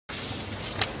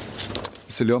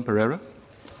Mr. Leon Perera.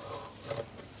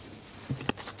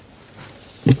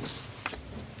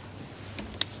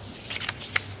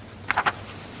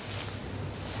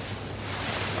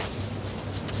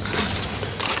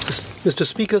 Mr.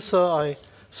 Speaker, sir, I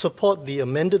support the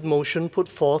amended motion put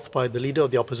forth by the Leader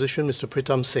of the Opposition, Mr.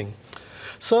 Pritam Singh.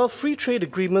 Sir, free trade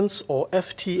agreements, or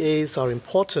FTAs, are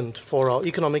important for our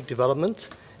economic development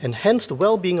and hence the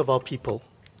well-being of our people.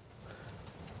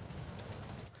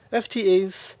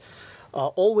 FTAs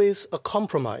are always a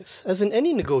compromise. As in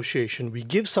any negotiation, we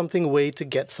give something away to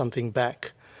get something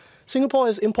back. Singapore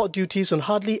has import duties on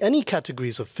hardly any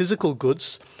categories of physical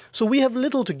goods, so we have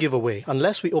little to give away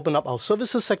unless we open up our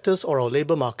services sectors or our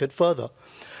labour market further.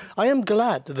 I am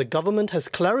glad that the government has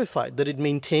clarified that it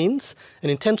maintains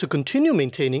and intends to continue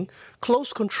maintaining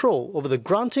close control over the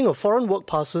granting of foreign work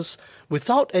passes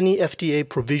without any FTA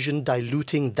provision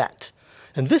diluting that.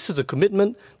 And this is a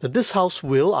commitment that this House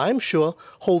will, I am sure,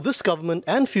 hold this government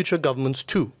and future governments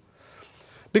to.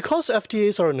 Because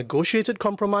FTAs are a negotiated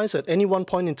compromise at any one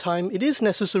point in time, it is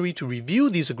necessary to review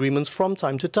these agreements from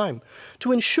time to time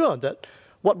to ensure that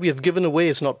what we have given away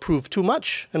is not proved too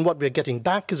much and what we are getting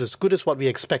back is as good as what we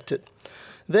expected.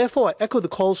 Therefore, I echo the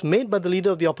calls made by the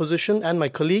Leader of the Opposition and my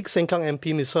colleague, Sengkang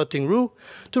MP Ms. He Ting Ru,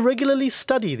 to regularly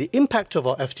study the impact of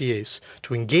our FTAs,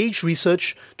 to engage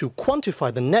research, to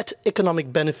quantify the net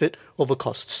economic benefit over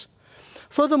costs.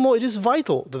 Furthermore, it is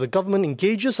vital that the government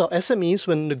engages our SMEs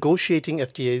when negotiating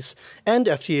FTAs and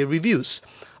FTA reviews.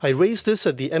 I raised this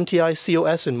at the MTI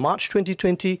COS in March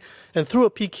 2020 and through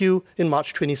a PQ in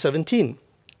March 2017.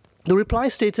 The reply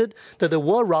stated that there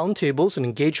were roundtables and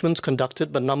engagements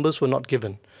conducted, but numbers were not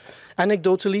given.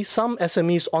 Anecdotally, some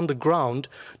SMEs on the ground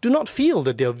do not feel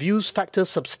that their views factor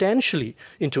substantially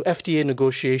into FTA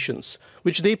negotiations,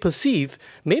 which they perceive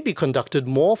may be conducted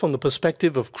more from the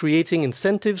perspective of creating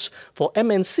incentives for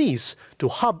MNCs to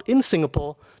hub in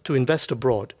Singapore to invest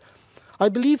abroad. I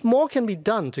believe more can be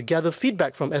done to gather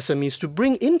feedback from SMEs to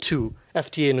bring into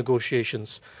FTA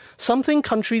negotiations, something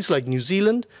countries like New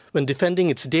Zealand, when defending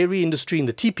its dairy industry in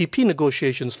the TPP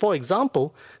negotiations, for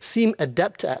example, seem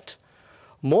adept at.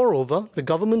 Moreover, the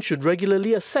government should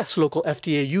regularly assess local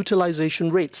FTA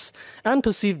utilization rates and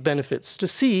perceived benefits to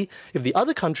see if the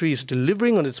other country is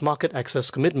delivering on its market access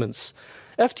commitments.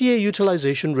 FTA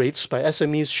utilization rates by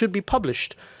SMEs should be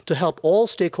published to help all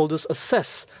stakeholders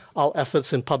assess our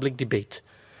efforts in public debate.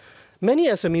 Many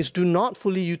SMEs do not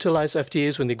fully utilize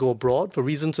FTAs when they go abroad for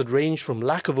reasons that range from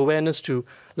lack of awareness to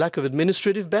lack of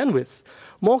administrative bandwidth.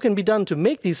 More can be done to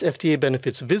make these FTA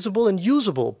benefits visible and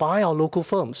usable by our local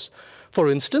firms.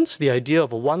 For instance, the idea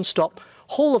of a one-stop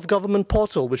whole-of-government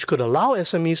portal which could allow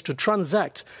SMEs to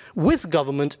transact with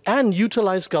government and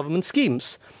utilize government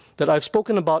schemes that I've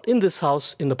spoken about in this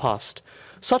House in the past.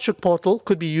 Such a portal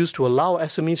could be used to allow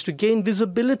SMEs to gain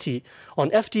visibility on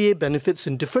FTA benefits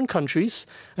in different countries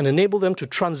and enable them to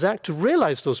transact to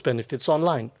realize those benefits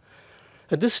online.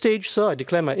 At this stage, sir, I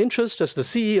declare my interest as the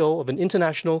CEO of an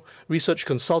international research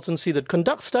consultancy that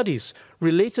conducts studies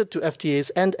related to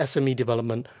FTAs and SME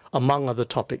development, among other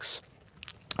topics.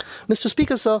 Mr.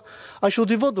 Speaker, sir, I shall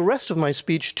devote the rest of my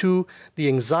speech to the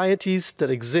anxieties that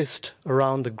exist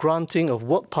around the granting of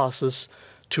work passes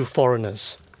to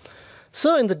foreigners.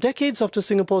 Sir, in the decades after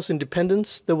Singapore's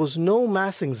independence, there was no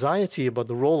mass anxiety about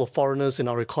the role of foreigners in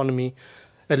our economy,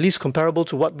 at least comparable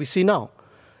to what we see now.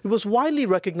 It was widely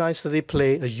recognized that they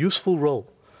play a useful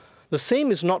role. The same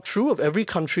is not true of every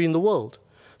country in the world.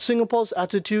 Singapore's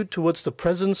attitude towards the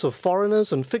presence of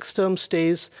foreigners on fixed-term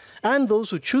stays and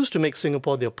those who choose to make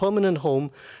Singapore their permanent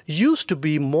home used to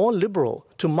be more liberal,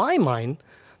 to my mind,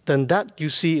 than that you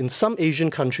see in some Asian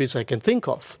countries I can think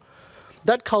of.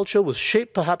 That culture was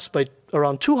shaped perhaps by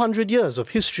around 200 years of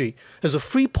history as a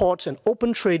free port and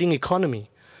open trading economy.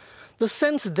 The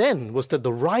sense then was that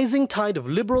the rising tide of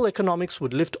liberal economics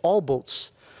would lift all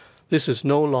boats. This is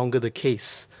no longer the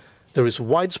case. There is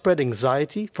widespread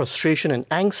anxiety, frustration, and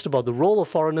angst about the role of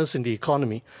foreigners in the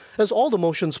economy, as all the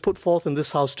motions put forth in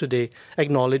this House today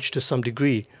acknowledge to some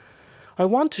degree. I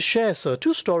want to share, sir,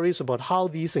 two stories about how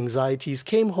these anxieties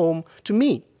came home to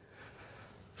me.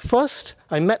 First,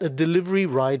 I met a delivery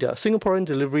rider, a Singaporean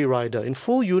delivery rider, in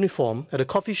full uniform at a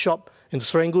coffee shop in the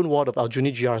Serangoon ward of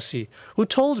Aljunied GRC, who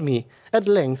told me at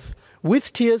length,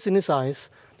 with tears in his eyes,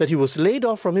 that he was laid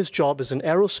off from his job as an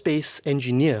aerospace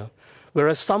engineer,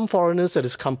 whereas some foreigners at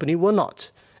his company were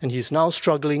not, and he is now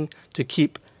struggling to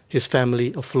keep his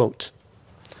family afloat.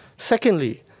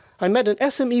 Secondly, I met an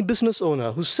SME business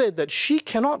owner who said that she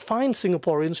cannot find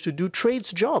Singaporeans to do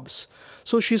trades jobs,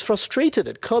 so she's frustrated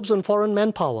at curbs on foreign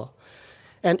manpower.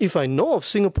 And if I know of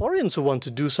Singaporeans who want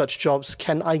to do such jobs,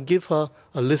 can I give her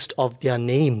a list of their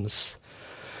names?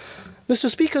 Mr.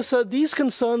 Speaker, sir, these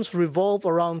concerns revolve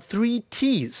around 3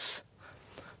 T's.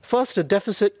 First, a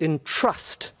deficit in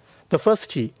trust, the first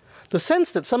T. The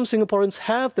sense that some Singaporeans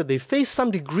have that they face some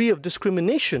degree of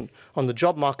discrimination on the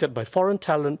job market by foreign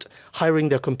talent hiring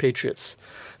their compatriots.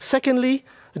 Secondly,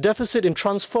 a deficit in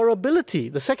transferability,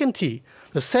 the second T.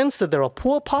 The sense that there are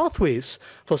poor pathways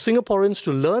for Singaporeans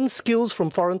to learn skills from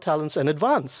foreign talents and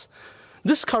advance.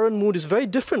 This current mood is very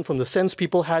different from the sense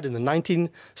people had in the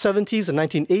 1970s and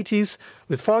 1980s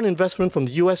with foreign investment from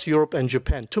the US, Europe, and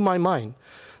Japan, to my mind.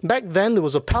 Back then, there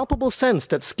was a palpable sense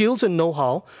that skills and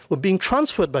know-how were being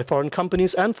transferred by foreign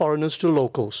companies and foreigners to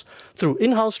locals through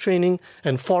in-house training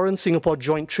and foreign Singapore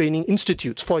joint training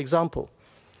institutes, for example.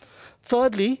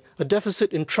 Thirdly, a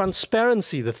deficit in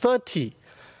transparency, the third T.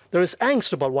 There is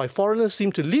angst about why foreigners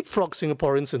seem to leapfrog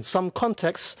Singaporeans in some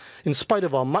contexts in spite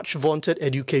of our much vaunted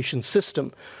education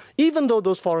system, even though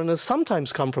those foreigners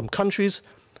sometimes come from countries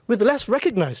with less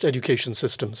recognized education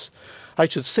systems. I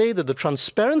should say that the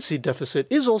transparency deficit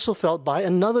is also felt by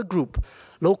another group,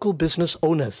 local business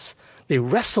owners. They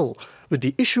wrestle with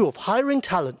the issue of hiring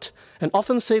talent and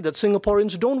often say that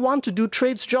Singaporeans don't want to do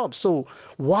trades jobs, so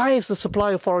why is the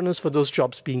supply of foreigners for those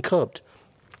jobs being curbed?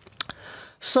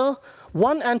 Sir,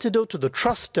 one antidote to the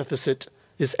trust deficit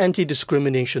is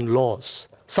anti-discrimination laws,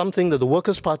 something that the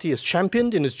Workers' Party has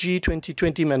championed in its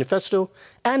G2020 manifesto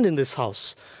and in this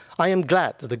House. I am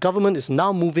glad that the government is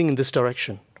now moving in this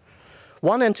direction.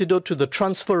 One antidote to the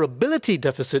transferability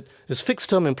deficit is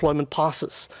fixed-term employment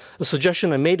passes, a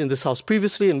suggestion I made in this House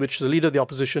previously and which the Leader of the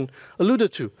Opposition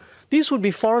alluded to. These would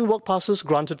be foreign work passes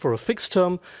granted for a fixed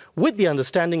term with the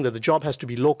understanding that the job has to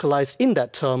be localized in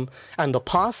that term, and the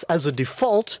pass, as a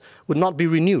default, would not be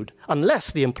renewed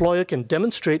unless the employer can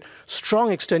demonstrate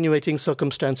strong extenuating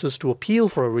circumstances to appeal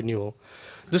for a renewal.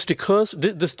 This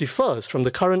differs from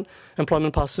the current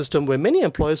employment pass system where many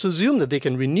employers assume that they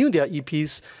can renew their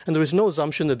EPs and there is no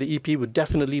assumption that the EP would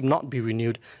definitely not be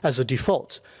renewed as a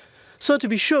default. So to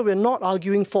be sure, we're not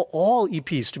arguing for all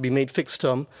EPs to be made fixed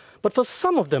term, but for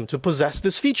some of them to possess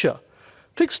this feature.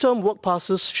 Fixed term work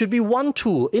passes should be one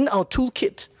tool in our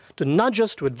toolkit to nudge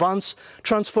us to advance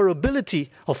transferability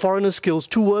of foreigner skills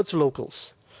towards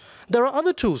locals. There are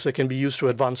other tools that can be used to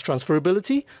advance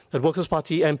transferability that Workers'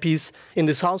 Party MPs in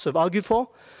this House have argued for,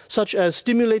 such as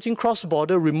stimulating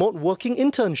cross-border remote working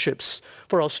internships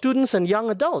for our students and young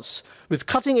adults with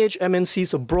cutting-edge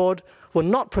MNCs abroad who are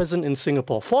not present in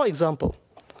Singapore, for example.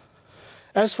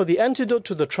 As for the antidote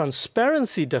to the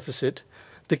transparency deficit,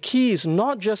 the key is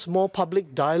not just more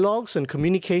public dialogues and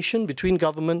communication between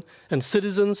government and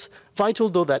citizens, vital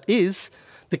though that is.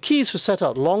 The key is to set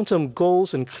out long-term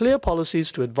goals and clear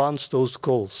policies to advance those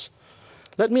goals.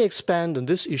 Let me expand on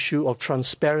this issue of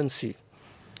transparency.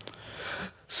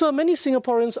 So many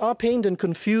Singaporeans are pained and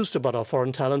confused about our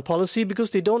foreign talent policy because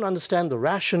they don't understand the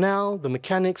rationale, the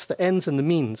mechanics, the ends and the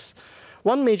means.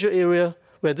 One major area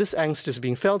where this angst is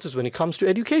being felt is when it comes to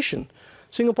education.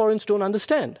 Singaporeans don't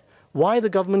understand why the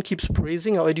government keeps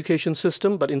praising our education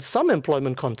system, but in some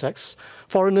employment contexts,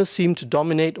 foreigners seem to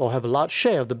dominate or have a large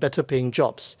share of the better paying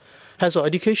jobs. Has our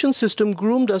education system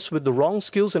groomed us with the wrong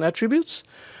skills and attributes?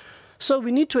 So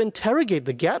we need to interrogate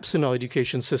the gaps in our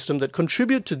education system that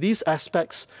contribute to these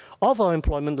aspects of our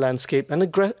employment landscape and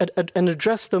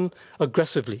address them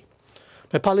aggressively.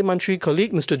 My parliamentary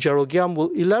colleague, Mr. Gerald Giam,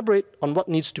 will elaborate on what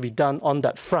needs to be done on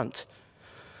that front.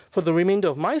 For the remainder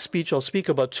of my speech, I'll speak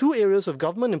about 2 areas of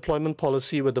government employment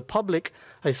policy where the public,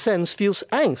 I sense, feels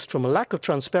angst from a lack of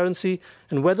transparency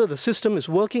and whether the system is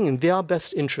working in their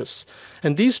best interests.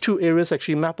 And these 2 areas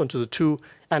actually map onto the 2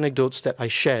 anecdotes that I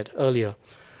shared earlier.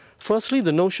 Firstly,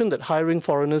 the notion that hiring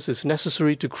foreigners is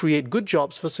necessary to create good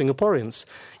jobs for Singaporeans,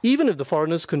 even if the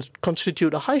foreigners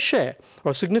constitute a high share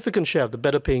or a significant share of the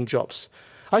better paying jobs.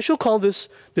 I shall call this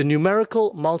the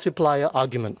numerical multiplier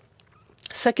argument.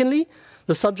 Secondly,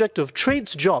 the subject of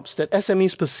trades jobs that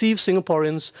SMEs perceive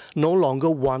Singaporeans no longer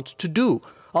want to do.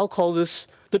 I'll call this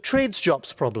the trades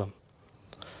jobs problem.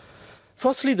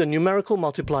 Firstly, the numerical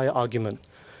multiplier argument.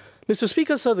 Mr.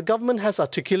 Speaker, sir, the government has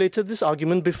articulated this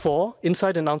argument before,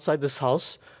 inside and outside this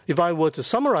House. If I were to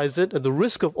summarize it at the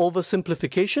risk of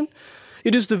oversimplification,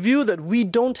 it is the view that we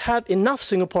don't have enough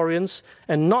Singaporeans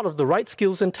and not of the right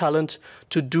skills and talent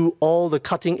to do all the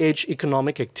cutting-edge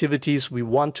economic activities we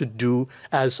want to do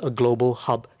as a global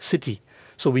hub city.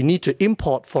 So we need to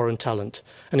import foreign talent.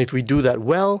 And if we do that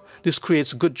well, this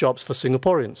creates good jobs for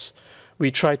Singaporeans.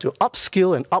 We try to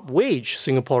upskill and upwage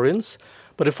Singaporeans,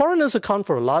 but if foreigners account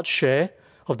for a large share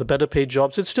of the better paid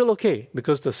jobs, it's still okay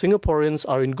because the Singaporeans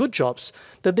are in good jobs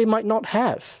that they might not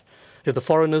have if the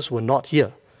foreigners were not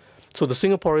here. So the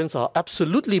Singaporeans are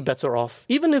absolutely better off,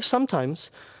 even if sometimes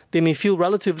they may feel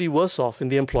relatively worse off in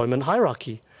the employment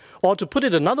hierarchy. Or to put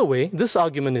it another way, this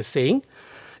argument is saying,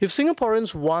 if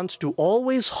Singaporeans want to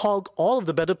always hog all of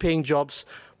the better paying jobs,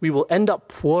 we will end up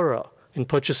poorer in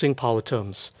purchasing power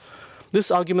terms. This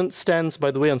argument stands,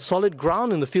 by the way, on solid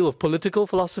ground in the field of political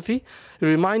philosophy. It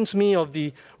reminds me of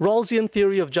the Rawlsian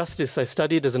theory of justice I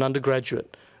studied as an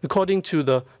undergraduate. According to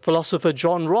the philosopher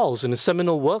John Rawls in his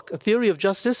seminal work, A Theory of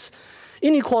Justice,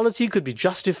 inequality could be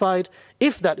justified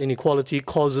if that inequality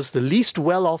causes the least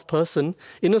well-off person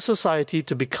in a society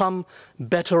to become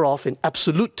better off in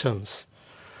absolute terms.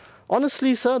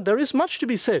 Honestly, sir, there is much to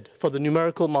be said for the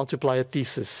numerical multiplier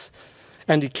thesis,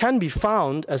 and it can be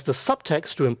found as the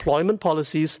subtext to employment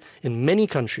policies in many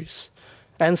countries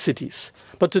and cities.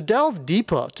 But to delve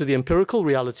deeper to the empirical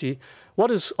reality,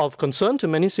 what is of concern to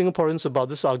many Singaporeans about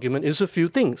this argument is a few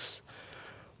things.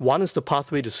 One is the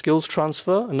pathway to skills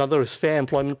transfer. Another is fair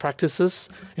employment practices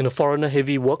in a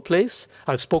foreigner-heavy workplace.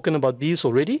 I've spoken about these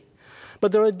already.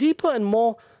 But there are deeper and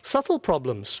more subtle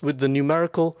problems with the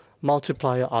numerical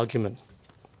multiplier argument.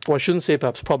 Or I shouldn't say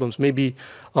perhaps problems, maybe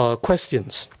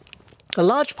questions. A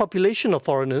large population of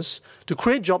foreigners to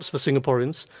create jobs for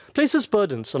Singaporeans places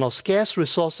burdens on our scarce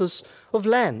resources of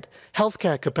land,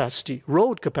 healthcare capacity,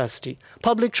 road capacity,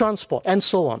 public transport, and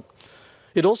so on.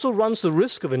 It also runs the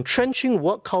risk of entrenching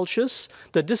work cultures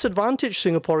that disadvantage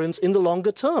Singaporeans in the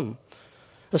longer term,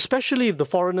 especially if the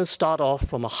foreigners start off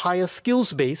from a higher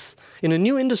skills base in a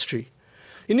new industry.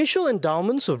 Initial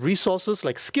endowments of resources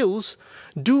like skills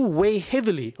do weigh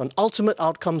heavily on ultimate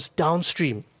outcomes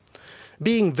downstream.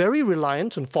 Being very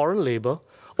reliant on foreign labor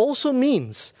also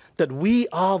means that we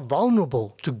are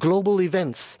vulnerable to global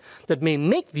events that may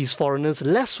make these foreigners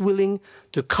less willing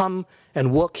to come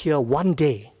and work here one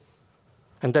day.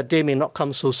 And that day may not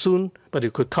come so soon, but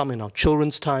it could come in our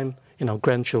children's time, in our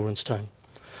grandchildren's time.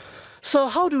 So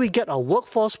how do we get our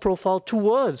workforce profile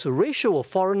towards a ratio of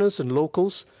foreigners and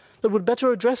locals that would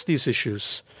better address these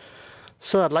issues?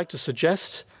 So I'd like to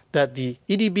suggest that the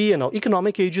EDB and our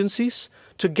economic agencies,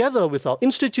 together with our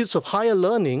institutes of higher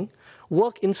learning,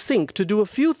 work in sync to do a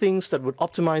few things that would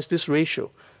optimize this ratio,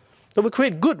 that would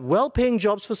create good, well-paying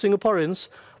jobs for Singaporeans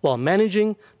while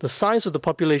managing the size of the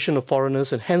population of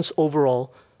foreigners and hence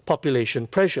overall population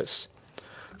pressures.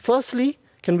 Firstly,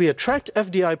 can we attract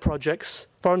FDI projects,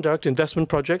 foreign direct investment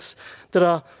projects, that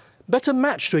are better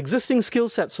matched to existing skill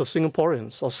sets of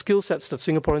Singaporeans or skill sets that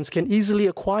Singaporeans can easily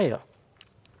acquire?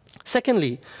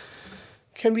 Secondly,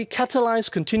 can we catalyze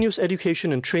continuous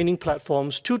education and training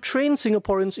platforms to train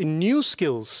Singaporeans in new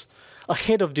skills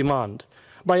ahead of demand?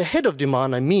 By ahead of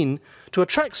demand, I mean to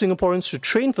attract Singaporeans to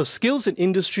train for skills in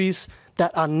industries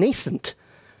that are nascent,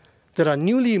 that are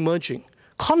newly emerging,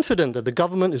 confident that the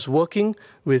government is working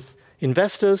with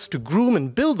investors to groom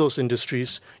and build those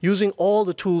industries using all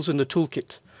the tools in the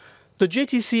toolkit. The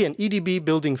JTC and EDB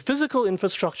building physical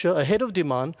infrastructure ahead of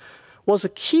demand was a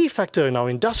key factor in our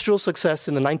industrial success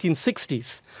in the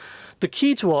 1960s. The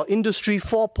key to our Industry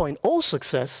 4.0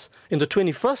 success in the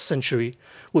 21st century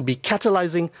would be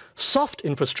catalyzing soft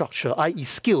infrastructure, i.e.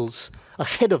 skills,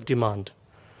 ahead of demand.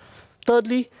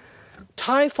 Thirdly,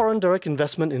 tie foreign direct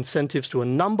investment incentives to a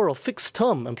number of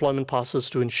fixed-term employment passes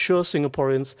to ensure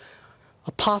Singaporeans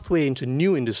a pathway into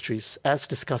new industries, as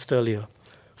discussed earlier.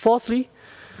 Fourthly,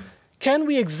 can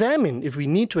we examine if we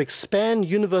need to expand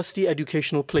university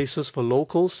educational places for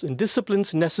locals in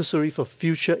disciplines necessary for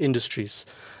future industries,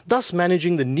 thus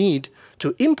managing the need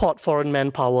to import foreign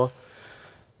manpower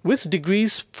with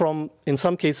degrees from, in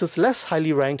some cases, less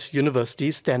highly ranked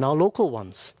universities than our local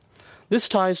ones? This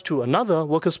ties to another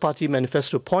Workers' Party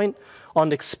manifesto point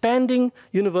on expanding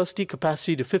university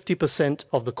capacity to 50%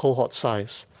 of the cohort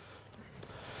size.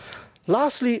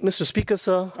 Lastly, Mr. Speaker,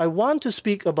 sir, I want to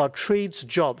speak about trades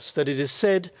jobs that it is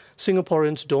said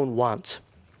Singaporeans don't want.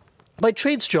 By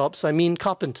trades jobs, I mean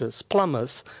carpenters,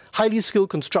 plumbers, highly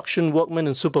skilled construction workmen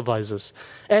and supervisors,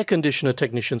 air conditioner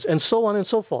technicians, and so on and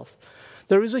so forth.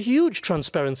 There is a huge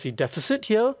transparency deficit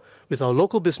here with our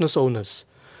local business owners.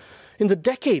 In the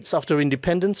decades after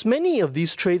independence, many of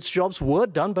these trades jobs were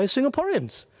done by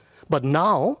Singaporeans. But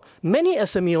now, many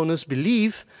SME owners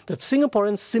believe that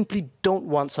Singaporeans simply don't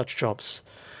want such jobs.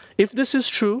 If this is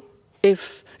true,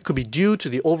 if it could be due to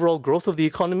the overall growth of the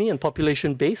economy and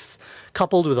population base,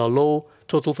 coupled with our low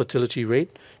total fertility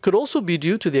rate, could also be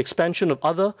due to the expansion of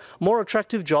other, more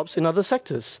attractive jobs in other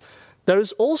sectors. There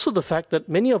is also the fact that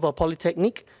many of our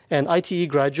polytechnic and ITE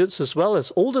graduates, as well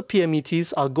as older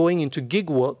PMETs, are going into gig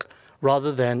work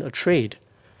rather than a trade.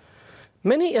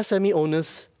 Many SME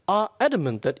owners are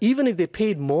adamant that even if they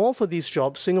paid more for these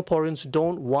jobs, Singaporeans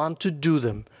don't want to do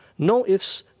them. No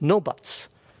ifs, no buts.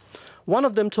 One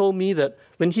of them told me that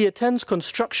when he attends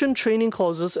construction training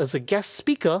courses as a guest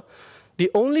speaker,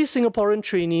 the only Singaporean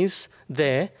trainees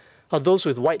there are those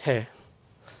with white hair.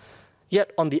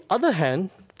 Yet, on the other hand,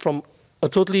 from a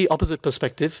totally opposite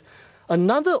perspective,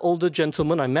 another older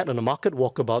gentleman I met on a market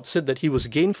walkabout said that he was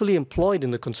gainfully employed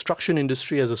in the construction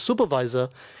industry as a supervisor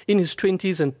in his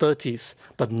 20s and 30s.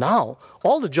 But now,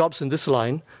 all the jobs in this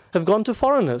line have gone to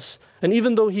foreigners. And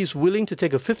even though he's willing to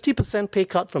take a 50% pay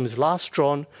cut from his last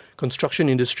drawn construction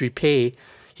industry pay,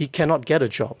 he cannot get a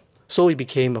job. So he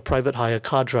became a private hire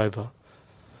car driver.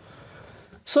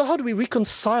 So how do we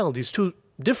reconcile these two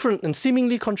different and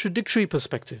seemingly contradictory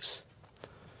perspectives?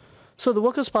 So the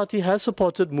Workers' Party has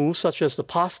supported moves such as the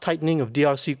past tightening of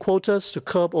DRC quotas to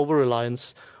curb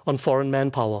over-reliance on foreign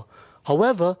manpower.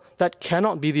 However, that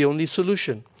cannot be the only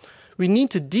solution. We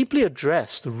need to deeply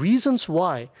address the reasons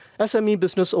why SME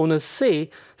business owners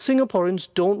say Singaporeans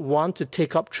don't want to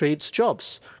take up trades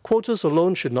jobs. Quotas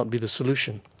alone should not be the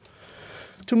solution.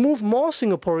 To move more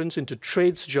Singaporeans into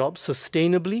trades jobs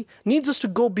sustainably needs us to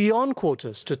go beyond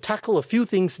quotas, to tackle a few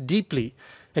things deeply.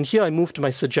 And here I move to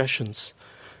my suggestions.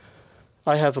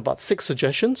 I have about 6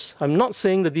 suggestions. I'm not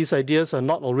saying that these ideas are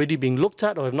not already being looked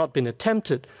at or have not been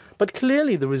attempted, but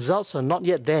clearly the results are not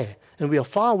yet there, and we are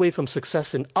far away from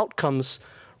success in outcomes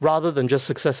rather than just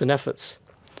success in efforts.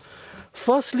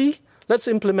 Firstly, let's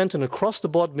implement an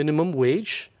across-the-board minimum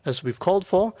wage, as we've called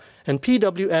for, and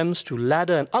PWMs to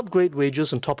ladder and upgrade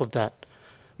wages on top of that.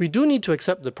 We do need to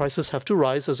accept that prices have to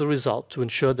rise as a result to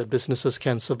ensure that businesses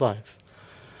can survive.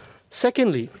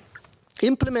 Secondly,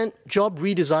 implement job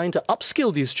redesign to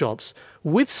upskill these jobs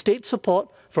with state support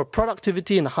for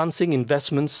productivity-enhancing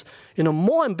investments in a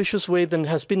more ambitious way than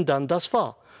has been done thus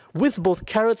far, with both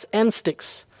carrots and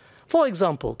sticks. For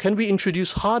example, can we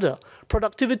introduce harder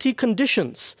productivity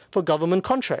conditions for government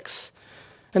contracts?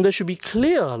 And there should be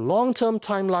clear long-term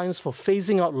timelines for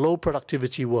phasing out low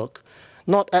productivity work,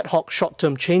 not ad hoc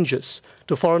short-term changes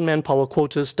to foreign manpower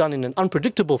quotas done in an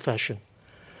unpredictable fashion.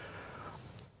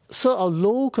 So our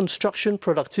low construction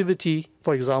productivity,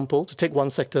 for example, to take one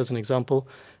sector as an example,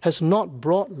 has not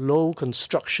brought low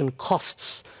construction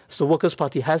costs, as the Workers'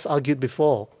 Party has argued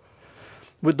before.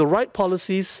 With the right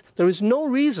policies, there is no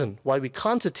reason why we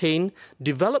can't attain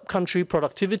developed country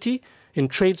productivity in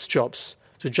trades jobs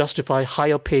to justify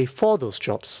higher pay for those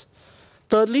jobs.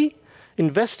 Thirdly,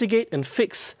 investigate and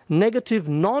fix negative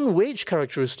non-wage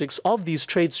characteristics of these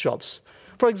trades jobs.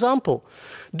 For example,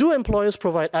 do employers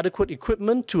provide adequate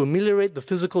equipment to ameliorate the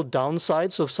physical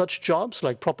downsides of such jobs,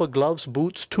 like proper gloves,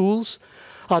 boots, tools?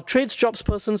 Are trades jobs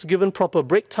persons given proper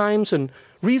break times and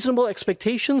reasonable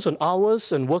expectations on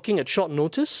hours and working at short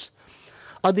notice?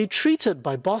 Are they treated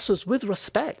by bosses with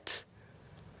respect?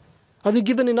 Are they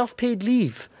given enough paid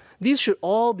leave? These should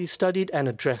all be studied and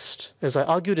addressed, as I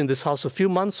argued in this House a few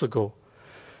months ago.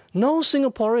 No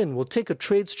Singaporean will take a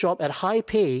trades job at high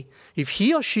pay if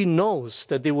he or she knows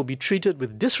that they will be treated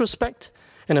with disrespect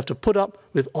and have to put up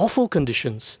with awful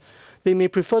conditions. They may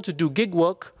prefer to do gig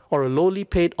work or a lowly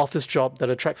paid office job that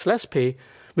attracts less pay,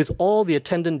 with all the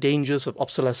attendant dangers of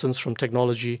obsolescence from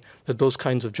technology that those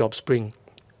kinds of jobs bring.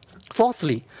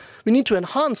 Fourthly, we need to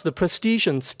enhance the prestige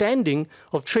and standing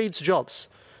of trades jobs.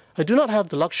 I do not have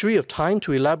the luxury of time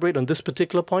to elaborate on this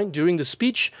particular point during the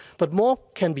speech, but more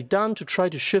can be done to try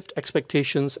to shift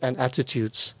expectations and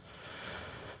attitudes.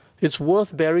 It's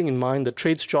worth bearing in mind that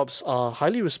trades jobs are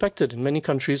highly respected in many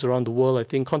countries around the world. I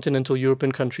think continental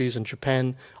European countries and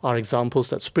Japan are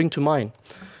examples that spring to mind.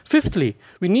 Fifthly,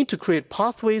 we need to create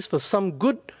pathways for some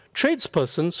good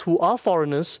tradespersons who are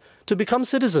foreigners to become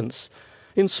citizens,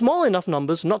 in small enough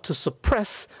numbers not to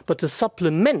suppress but to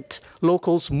supplement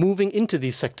locals moving into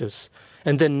these sectors,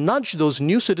 and then nudge those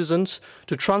new citizens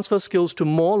to transfer skills to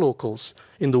more locals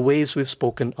in the ways we've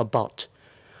spoken about.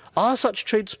 Are such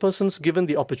tradespersons given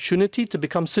the opportunity to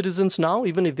become citizens now,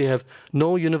 even if they have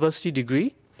no university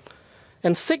degree?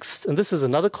 And sixth, and this is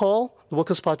another call the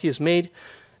Workers' Party has made,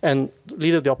 and the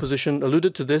Leader of the Opposition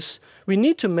alluded to this, we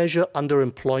need to measure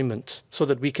underemployment so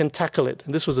that we can tackle it.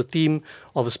 And this was a theme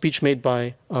of a speech made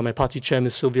by my party chair,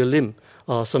 Ms. Sylvia Lim,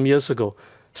 some years ago.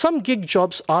 Some gig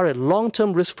jobs are at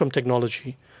long-term risk from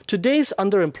technology. Today's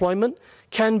underemployment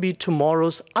can be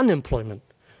tomorrow's unemployment.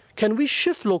 Can we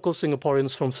shift local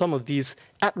Singaporeans from some of these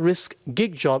at-risk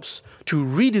gig jobs to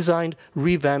redesigned,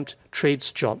 revamped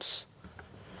trades jobs?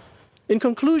 In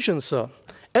conclusion, sir,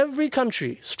 every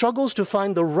country struggles to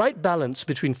find the right balance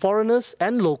between foreigners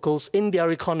and locals in their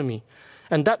economy,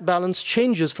 and that balance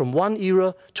changes from one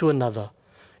era to another.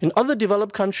 In other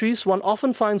developed countries, one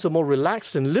often finds a more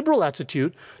relaxed and liberal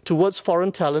attitude towards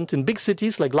foreign talent in big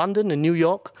cities like London and New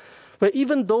York, where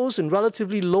even those in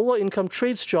relatively lower income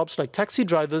trades jobs like taxi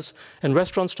drivers and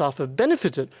restaurant staff have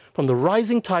benefited from the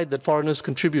rising tide that foreigners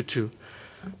contribute to.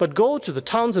 But go to the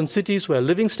towns and cities where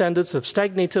living standards have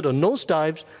stagnated or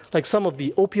nosedived, like some of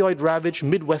the opioid-ravaged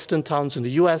Midwestern towns in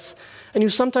the US, and you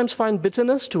sometimes find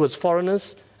bitterness towards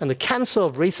foreigners and the cancer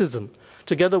of racism,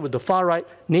 together with the far-right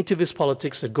nativist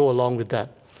politics that go along with that.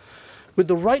 With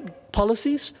the right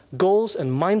policies, goals,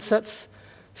 and mindsets,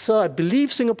 sir, I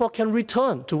believe Singapore can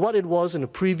return to what it was in a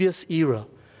previous era,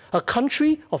 a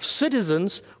country of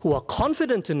citizens who are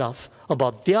confident enough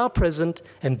about their present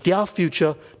and their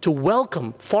future to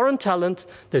welcome foreign talent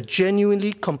that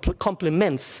genuinely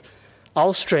complements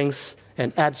our strengths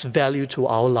and adds value to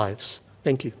our lives.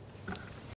 Thank you.